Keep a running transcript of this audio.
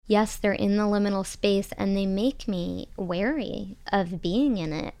yes, they're in the liminal space and they make me wary of being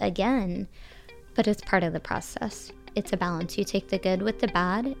in it again, but it's part of the process. It's a balance. You take the good with the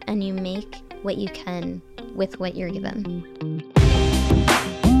bad and you make what you can with what you're given.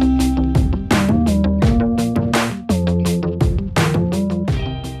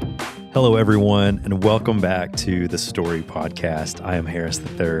 Hello, everyone, and welcome back to the Story Podcast. I am Harris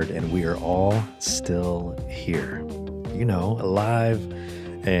III, and we are all still here, alive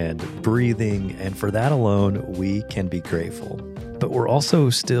and breathing. And for that alone, we can be grateful. But we're also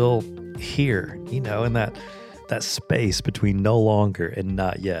still here, in that space between no longer and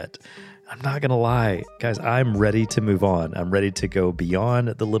not yet. I'm not going to lie, guys, I'm ready to move on. I'm ready to go beyond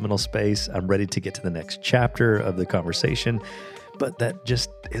the liminal space. I'm ready to get to the next chapter of the conversation. But that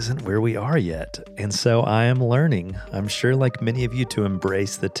just isn't where we are yet. And so I am learning, I'm sure like many of you, to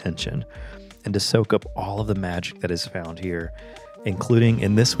embrace the tension and to soak up all of the magic that is found here, including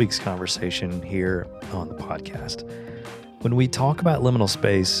in this week's conversation here on the podcast. When we talk about liminal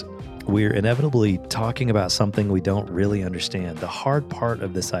space, we're inevitably talking about something we don't really understand. The hard part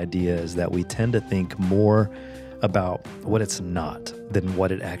of this idea is that we tend to think more about what it's not than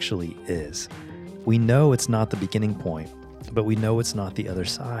what it actually is. We know it's not the beginning point, but we know it's not the other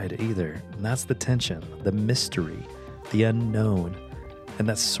side either. And that's the tension, the mystery, the unknown. And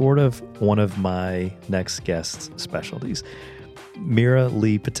that's sort of one of my next guest's specialties. Meera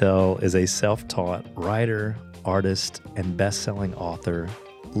Lee Patel is a self-taught writer, artist, and best-selling author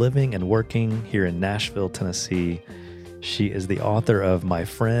living and working here in Nashville, Tennessee. She is the author of My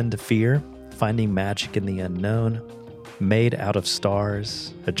Friend Fear, Finding Magic in the Unknown, Made Out of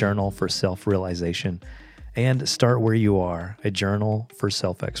Stars, a journal for self-realization, and Start Where You Are, a journal for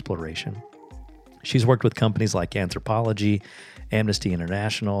self-exploration. She's worked with companies like Anthropologie, Amnesty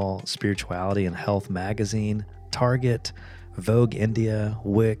International, Spirituality and Health Magazine, Target, Vogue India,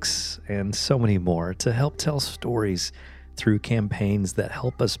 Wix, and so many more to help tell stories through campaigns that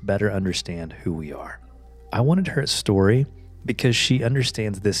help us better understand who we are. I wanted her story because she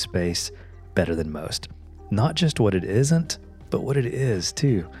understands this space better than most. Not just what it isn't, but what it is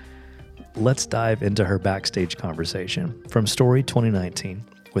too. Let's dive into her backstage conversation from Story 2019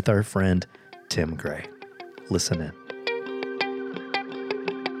 with our friend Tim Gray. Listen in.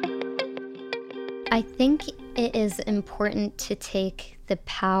 I think it is important to take the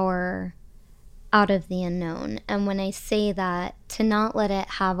power out of the unknown. And when I say that, to not let it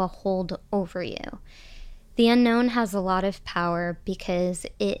have a hold over you. The unknown has a lot of power because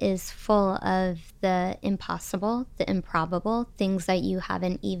it is full of the impossible, the improbable, things that you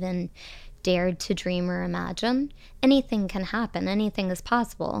haven't even dared to dream or imagine. Anything can happen, anything is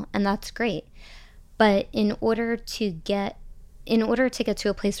possible, and that's great. But in order to get to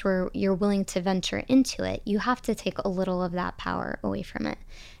a place where you're willing to venture into it, you have to take a little of that power away from it.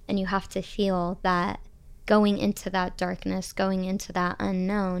 And you have to feel that going into that darkness, going into that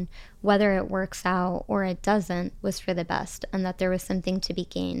unknown, whether it works out or it doesn't, was for the best, and that there was something to be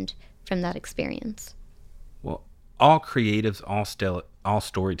gained from that experience. Well, all creatives, all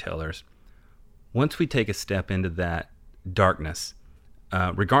storytellers, once we take a step into that darkness,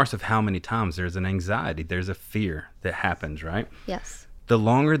 regardless of how many times, there's an anxiety, there's a fear that happens, right? Yes. The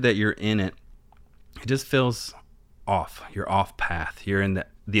longer that you're in it, it just feels off. You're off path. You're in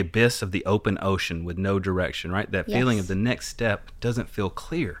the abyss of the open ocean with no direction, right? That feeling of the next step doesn't feel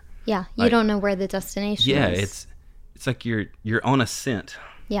clear. Yeah, you don't know where the destination is. It's like you're on a scent.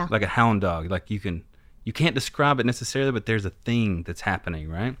 Yeah. Like a hound dog. Like you can't describe it necessarily, but there's a thing that's happening,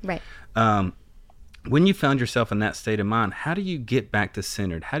 right? Right. When you found yourself in that state of mind, how do you get back to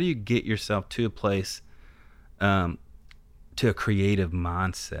centered? How do you get yourself to a place, to a creative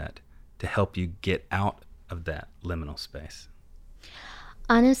mindset to help you get out of that liminal space?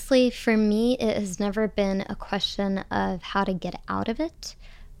 Honestly, for me, it has never been a question of how to get out of it,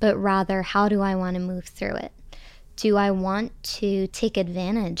 but rather, how do I want to move through it? Do I want to take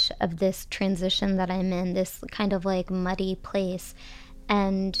advantage of this transition that I'm in, this kind of like muddy place,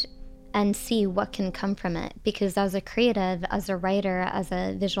 and see what can come from it? Because as a creative, as a writer, as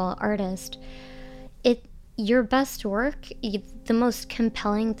a visual artist, your best work, the most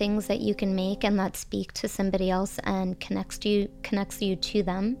compelling things that you can make and that speak to somebody else and connects you to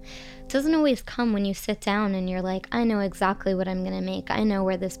them, doesn't always come when you sit down and you're like, I know exactly what I'm going to make. I know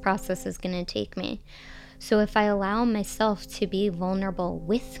where this process is going to take me. So if I allow myself to be vulnerable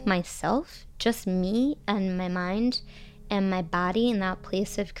with myself, just me and my mind and my body in that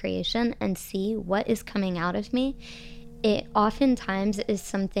place of creation, and see what is coming out of me, it oftentimes is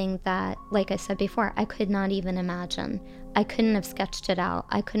something that, like I said before, I could not even imagine I couldn't have sketched it out.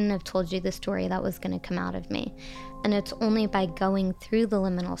 I couldn't have told you the story that was going to come out of me. And it's only by going through the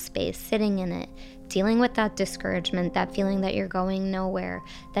liminal space, sitting in it, dealing with that discouragement, that feeling that you're going nowhere,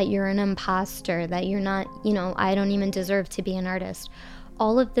 that you're an imposter, that you're not, I don't even deserve to be an artist.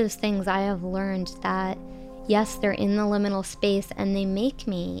 All of those things I have learned that, yes, they're in the liminal space and they make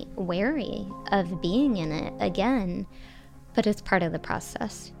me wary of being in it again, but it's part of the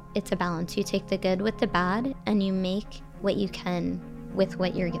process. It's a balance. You take the good with the bad and you make what you can with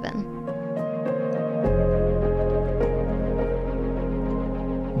what you're given.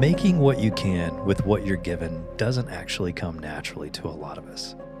 Making what you can with what you're given doesn't actually come naturally to a lot of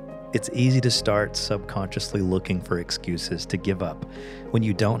us. It's easy to start subconsciously looking for excuses to give up when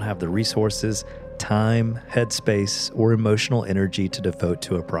you don't have the resources, time, headspace, or emotional energy to devote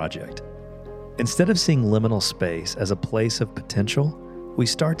to a project. Instead of seeing liminal space as a place of potential, we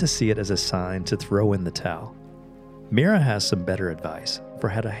start to see it as a sign to throw in the towel. Meera has some better advice for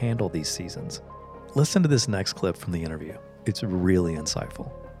how to handle these seasons. Listen to this next clip from the interview. It's really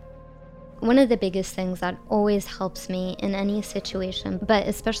insightful. One of the biggest things that always helps me in any situation, but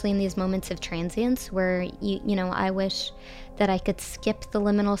especially in these moments of transience where, I wish that I could skip the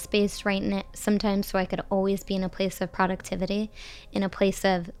liminal space right now sometimes so I could always be in a place of productivity, in a place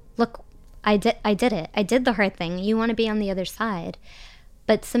of, look, I did it. I did the hard thing. You want to be on the other side.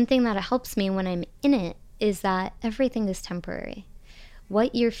 But something that helps me when I'm in it is that everything is temporary.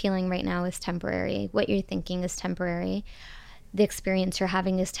 What you're feeling right now is temporary. What you're thinking is temporary. The experience you're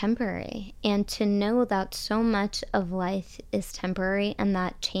having is temporary. And to know that so much of life is temporary and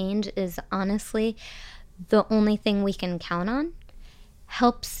that change is honestly the only thing we can count on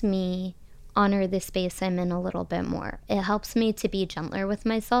helps me honor the space I'm in a little bit more. It helps me to be gentler with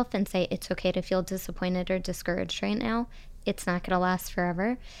myself and say it's okay to feel disappointed or discouraged right now. It's not going to last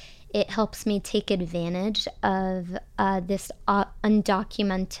forever. It helps me take advantage of this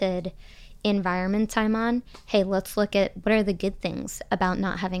undocumented environment I'm on. Hey, let's look at what are the good things about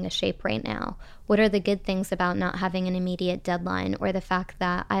not having a shape right now? What are the good things about not having an immediate deadline, or the fact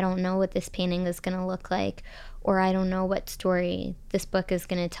that I don't know what this painting is going to look like, or I don't know what story this book is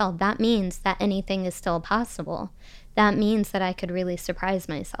going to tell. That means that anything is still possible. That means that I could really surprise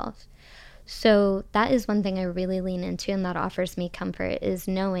myself. So that is one thing I really lean into, and that offers me comfort, is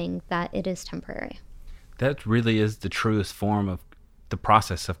knowing that it is temporary. That really is the truest form of the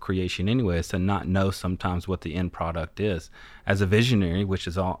process of creation anyway, is to not know sometimes what the end product is. As a visionary, which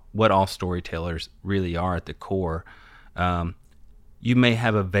is what all storytellers really are at the core, you may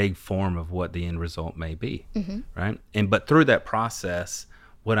have a vague form of what the end result may be, right? But through that process,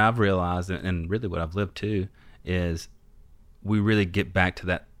 what I've realized, and really what I've lived too, is we really get back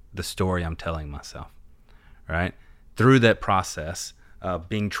to the story I'm telling myself, right? Through that process of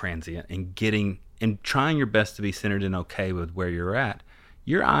being transient and trying your best to be centered and okay with where you're at,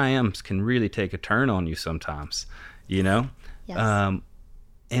 your IMs can really take a turn on you sometimes, Yes.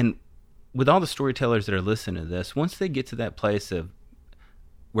 And with all the storytellers that are listening to this, once they get to that place of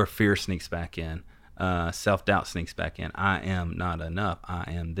where fear sneaks back in, self-doubt sneaks back in, I am not enough,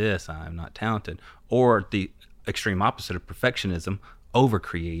 I am this, I am not talented, or the extreme opposite of perfectionism,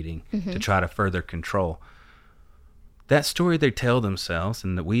 over-creating to try to further control. That story they tell themselves,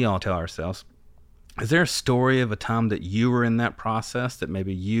 and that we all tell ourselves, is there a story of a time that you were in that process, that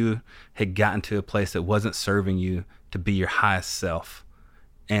maybe you had gotten to a place that wasn't serving you to be your highest self?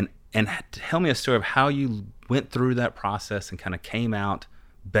 And tell me a story of how you went through that process and kind of came out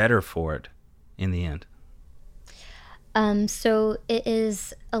better for it in the end. So it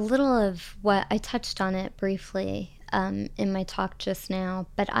is a little of what I touched on it briefly in my talk just now,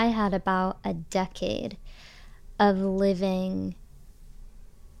 but I had about a decade of living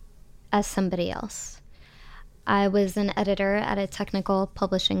as somebody else. I was an editor at a technical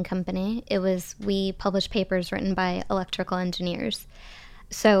publishing company. We published papers written by electrical engineers.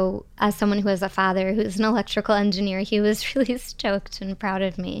 So as someone who has a father who's an electrical engineer, he was really stoked and proud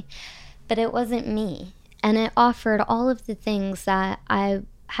of me. But it wasn't me. And it offered all of the things that I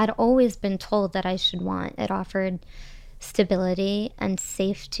had always been told that I should want. It offered stability and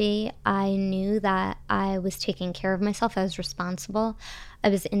safety. I knew that I was taking care of myself. I was responsible. I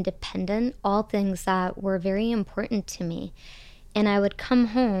was independent, all things that were very important to me. And I would come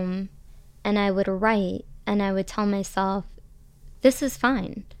home and I would write and I would tell myself, this is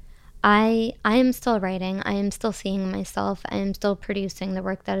fine. I am still writing. I am still seeing myself. I am still producing the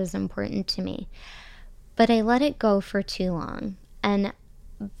work that is important to me. But I let it go for too long. And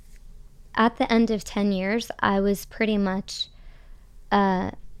at the end of 10 years, I was pretty much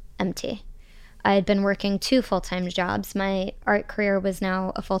empty. I had been working 2 full-time jobs. My art career was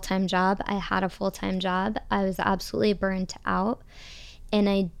now a full-time job. I had a full-time job. I was absolutely burnt out. And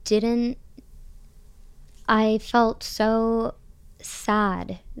I felt so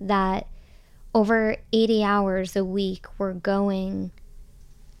sad that over 80 hours a week were going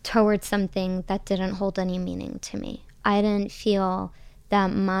towards something that didn't hold any meaning to me. I didn't feel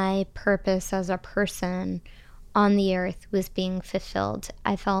that my purpose as a person on the earth was being fulfilled.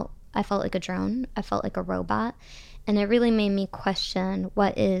 I felt like a drone. I felt like a robot. And it really made me question,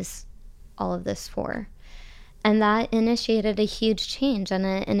 what is all of this for? And that initiated a huge change, and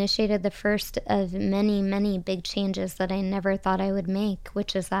it initiated the first of many, many big changes that I never thought I would make,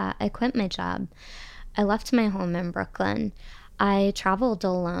 which is that I quit my job. I left my home in Brooklyn. I traveled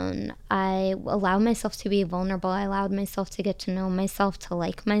alone. I allowed myself to be vulnerable. I allowed myself to get to know myself, to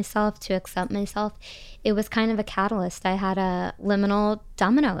like myself, to accept myself. It was kind of a catalyst. I had a liminal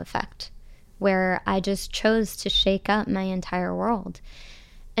domino effect where I just chose to shake up my entire world.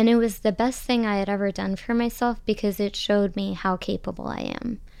 And it was the best thing I had ever done for myself because it showed me how capable I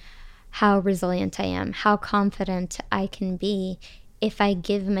am, how resilient I am, how confident I can be if I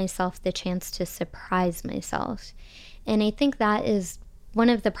give myself the chance to surprise myself. And I think that is one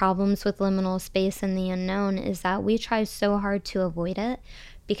of the problems with liminal space and the unknown, is that we try so hard to avoid it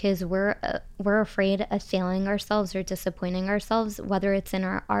because we're afraid of failing ourselves or disappointing ourselves, whether it's in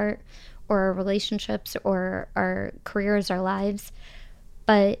our art or our relationships or our careers, our lives.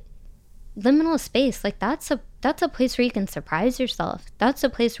 But liminal space, like that's a place where you can surprise yourself. That's a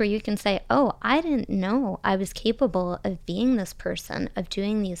place where you can say, oh, I didn't know I was capable of being this person, of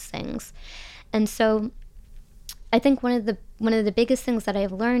doing these things. And so I think one of the biggest things that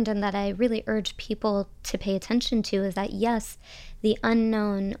I've learned and that I really urge people to pay attention to is that, yes, the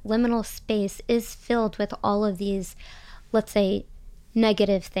unknown liminal space is filled with all of these, let's say,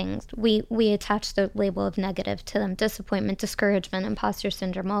 negative things. We attach the label of negative to them: disappointment, discouragement, imposter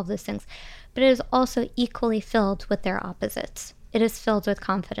syndrome, all of those things. But it is also equally filled with their opposites. It is filled with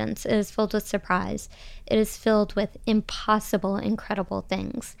confidence. It is filled with surprise. It is filled with impossible, incredible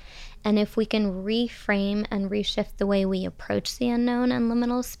things. And if we can reframe and reshift the way we approach the unknown and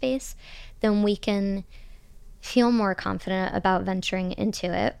liminal space, then we can feel more confident about venturing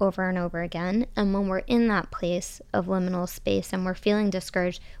into it over and over again. And when we're in that place of liminal space and we're feeling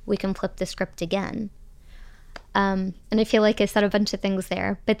discouraged, we can flip the script again. And I feel like I said a bunch of things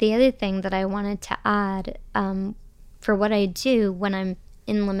there. But the other thing that I wanted to add for what I do when I'm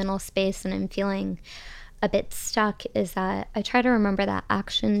in liminal space and I'm feeling a bit stuck is that I try to remember that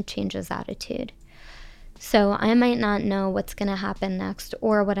action changes attitude. So I might not know what's going to happen next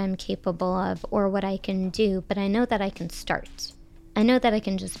or what I'm capable of or what I can do, but I know that I can start. I know that I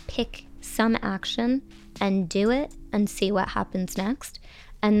can just pick some action and do it and see what happens next.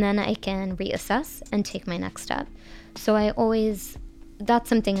 And then I can reassess and take my next step. So that's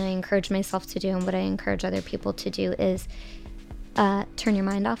something I encourage myself to do, and what I encourage other people to do is turn your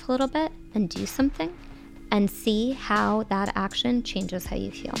mind off a little bit and do something and see how that action changes how you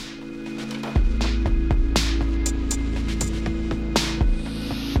feel.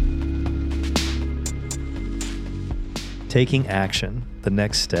 Taking action, the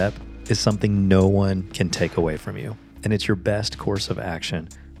next step, is something no one can take away from you. And it's your best course of action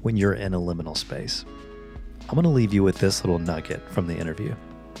when you're in a liminal space. I'm going to leave you with this little nugget from the interview.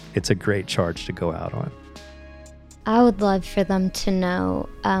 It's a great charge to go out on. I would love for them to know,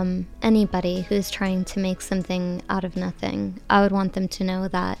 anybody who's trying to make something out of nothing, I would want them to know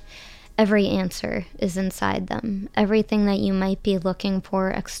that every answer is inside them. Everything that you might be looking for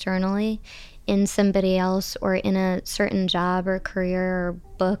externally in somebody else or in a certain job or career or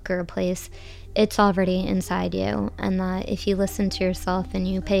book or place, it's already inside you. And that if you listen to yourself and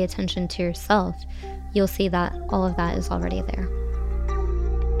you pay attention to yourself, you'll see that all of that is already there.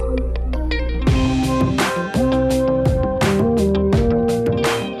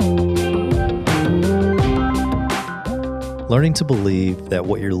 Learning to believe that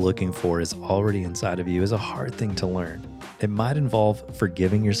what you're looking for is already inside of you is a hard thing to learn. It might involve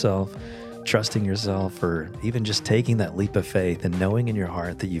forgiving yourself, trusting yourself, or even just taking that leap of faith and knowing in your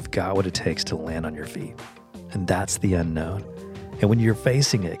heart that you've got what it takes to land on your feet. And that's the unknown. And when you're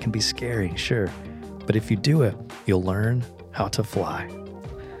facing it, it can be scary, sure. But if you do it, you'll learn how to fly.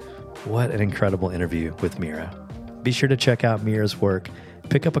 What an incredible interview with Meera. Be sure to check out Meera's work.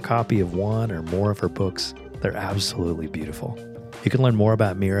 Pick up a copy of one or more of her books. They're absolutely beautiful. You can learn more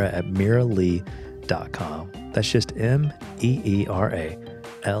about Meera at meeralee.com. That's just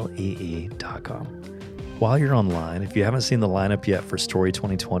MEERALEE.com. While you're online, if you haven't seen the lineup yet for Story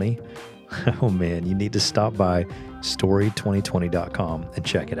 2020, oh man, you need to stop by story2020.com and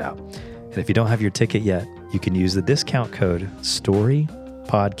check it out. And if you don't have your ticket yet, you can use the discount code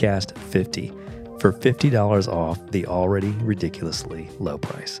STORYPODCAST50 for $50 off the already ridiculously low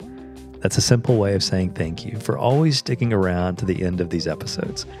price. That's a simple way of saying thank you for always sticking around to the end of these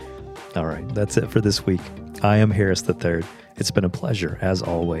episodes. All right, that's it for this week. I am Harris III. It's been a pleasure, as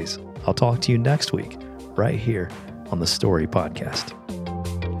always. I'll talk to you next week, right here on the Story Podcast.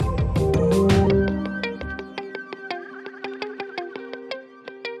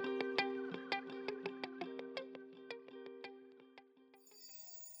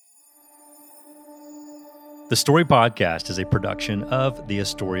 The Story Podcast is a production of the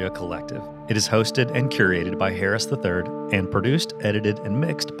Astoria Collective. It is hosted and curated by Harris III and produced, edited, and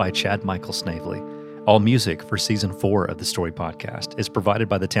mixed by Chad Michael Snavely. All music for Season 4 of the Story Podcast is provided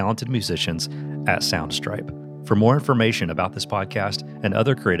by the talented musicians at Soundstripe. For more information about this podcast and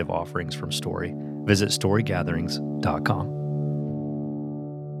other creative offerings from Story, visit storygatherings.com.